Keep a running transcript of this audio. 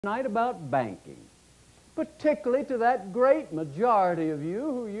Tonight about banking, particularly to that great majority of you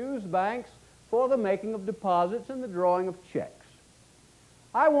who use banks for the making of deposits and the drawing of checks.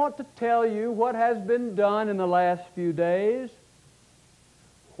 I want to tell you what has been done in the last few days,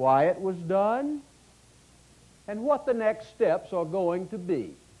 why it was done, and what the next steps are going to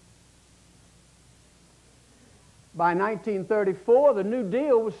be. By 1934, the New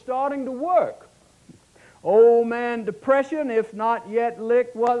Deal was starting to work. Old man depression, if not yet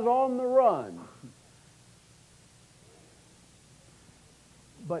licked, was on the run.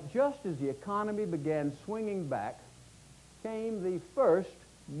 But just as the economy began swinging back, came the first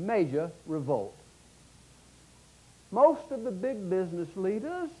major revolt. Most of the big business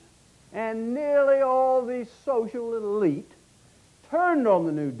leaders and nearly all the social elite turned on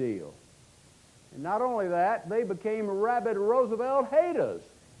the New Deal. And not only that, they became rabid Roosevelt haters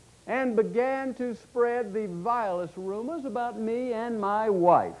and began to spread the vilest rumors about me and my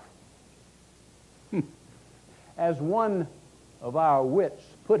wife. As one of our wits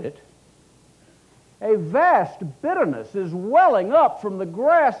put it, a vast bitterness is welling up from the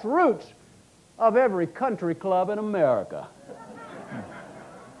grassroots of every country club in America.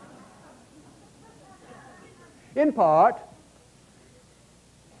 In part,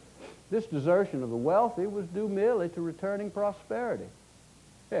 this desertion of the wealthy was due merely to returning prosperity.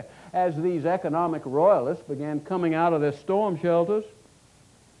 As these economic royalists began coming out of their storm shelters,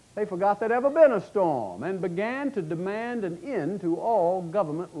 they forgot there'd ever been a storm and began to demand an end to all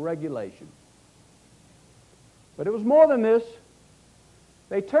government regulation. But it was more than this.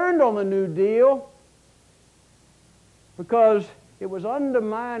 They turned on the New Deal because it was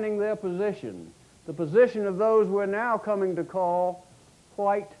undermining their position, the position of those we're now coming to call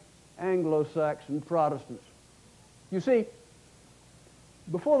white Anglo-Saxon Protestants. You see,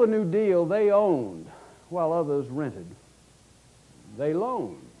 before the New Deal, they owned while others rented. They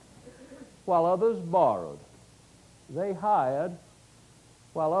loaned while others borrowed. They hired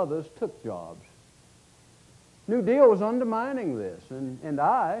while others took jobs. New Deal was undermining this, and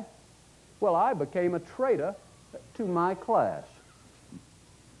I became a traitor to my class.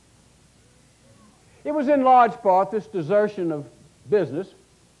 It was in large part this desertion of business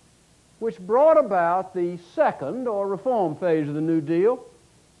which brought about the second or reform phase of the New Deal.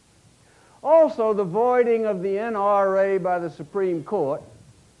 Also, the voiding of the NRA by the Supreme Court,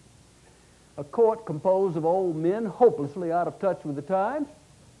 a court composed of old men hopelessly out of touch with the times.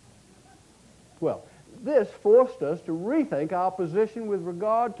 Well, this forced us to rethink our position with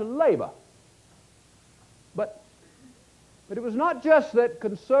regard to labor. But it was not just that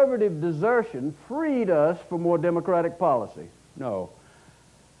conservative desertion freed us for more democratic policy. No.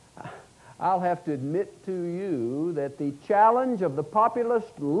 I'll have to admit to you that the challenge of the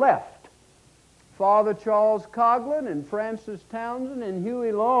populist left, Father Charles Coughlin and Francis Townsend and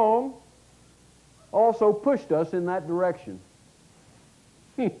Huey Long, also pushed us in that direction.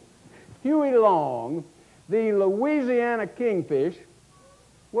 Huey Long, the Louisiana Kingfish,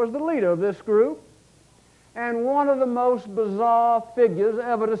 was the leader of this group and one of the most bizarre figures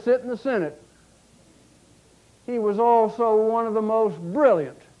ever to sit in the Senate. He was also one of the most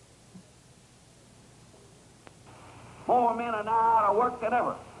brilliant. More men are now out of work than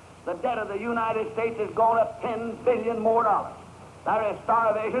ever. The debt of the United States has gone up $10 billion more. There is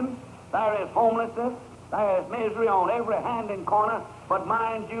starvation, there is homelessness, there is misery on every hand and corner. But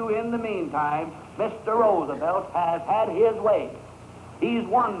mind you, in the meantime, Mr. Roosevelt has had his way. He's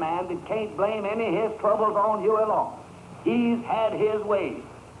one man that can't blame any of his troubles on Huey Long. He's had his way.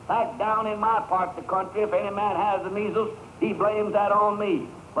 Back down in my part of the country, if any man has the measles, he blames that on me.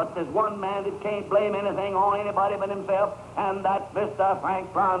 But there's one man that can't blame anything on anybody but himself, and that's Mr.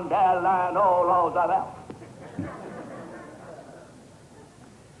 Franklin Delano Roosevelt.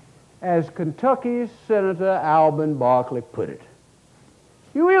 As Kentucky's Senator Alben Barkley put it,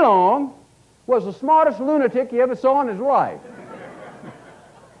 Huey Long was the smartest lunatic he ever saw in his life.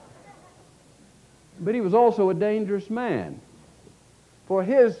 But he was also a dangerous man. For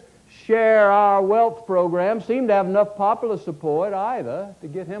his Share Our Wealth program seemed to have enough popular support either to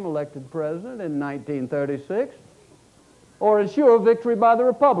get him elected president in 1936 or ensure victory by the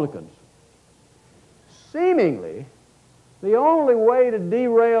Republicans. Seemingly, the only way to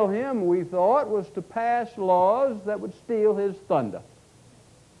derail him, we thought, was to pass laws that would steal his thunder.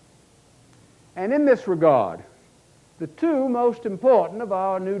 And in this regard, the two most important of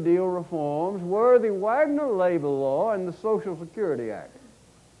our New Deal reforms were the Wagner Labor Law and the Social Security Act.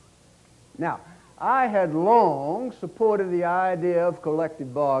 Now, I had long supported the idea of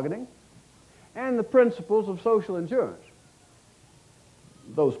collective bargaining and the principles of social insurance.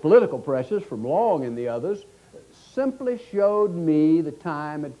 Those political pressures from Long and the others simply showed me the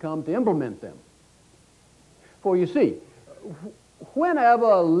time had come to implement them. For you see, whenever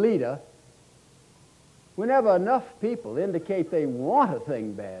a leader, whenever enough people indicate they want a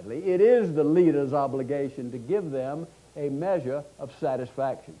thing badly, it is the leader's obligation to give them a measure of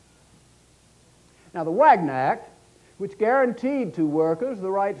satisfaction. Now, the Wagner Act, which guaranteed to workers the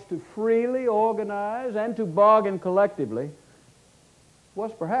rights to freely organize and to bargain collectively,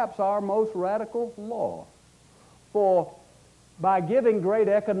 was perhaps our most radical law. For by giving great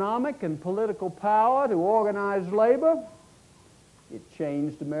economic and political power to organized labor, it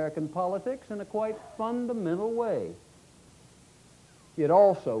changed American politics in a quite fundamental way. It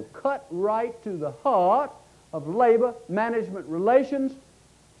also cut right to the heart of labor management relations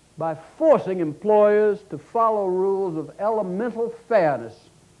by forcing employers to follow rules of elemental fairness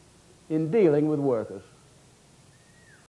in dealing with workers.